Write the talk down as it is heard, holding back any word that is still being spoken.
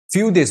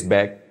Few days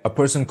back, a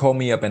person called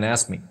me up and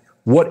asked me,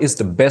 what is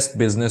the best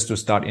business to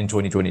start in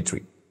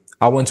 2023?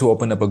 I want to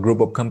open up a group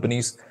of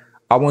companies.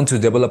 I want to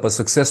develop a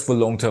successful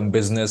long-term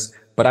business,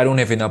 but I don't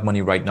have enough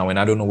money right now and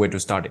I don't know where to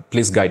start it.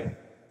 Please guide me.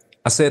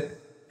 I said,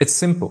 it's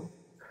simple.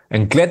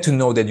 And glad to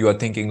know that you are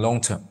thinking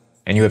long-term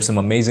and you have some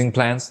amazing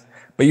plans,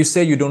 but you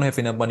say you don't have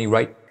enough money,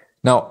 right?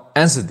 Now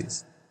answer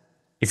this.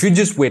 If you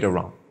just wait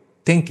around,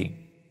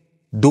 thinking,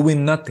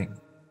 doing nothing,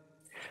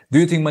 do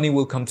you think money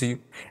will come to you?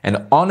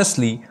 And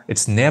honestly,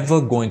 it's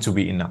never going to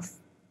be enough.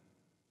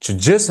 To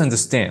just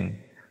understand,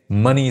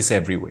 money is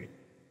everywhere.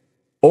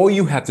 All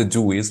you have to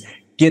do is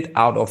get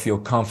out of your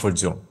comfort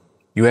zone.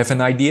 You have an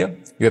idea,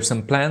 you have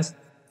some plans,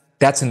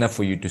 that's enough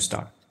for you to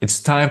start.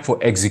 It's time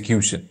for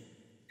execution.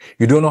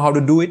 You don't know how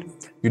to do it,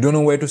 you don't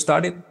know where to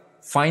start it,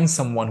 find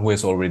someone who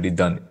has already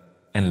done it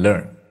and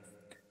learn.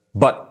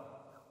 But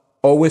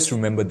always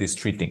remember these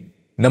three things.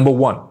 Number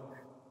one,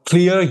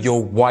 clear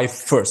your why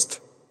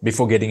first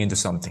before getting into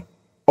something.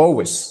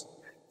 Always.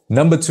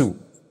 Number two,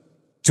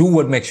 do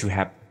what makes you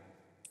happy.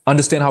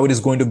 Understand how it is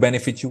going to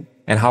benefit you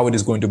and how it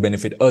is going to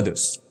benefit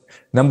others.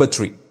 Number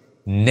three,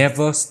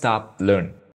 never stop learning.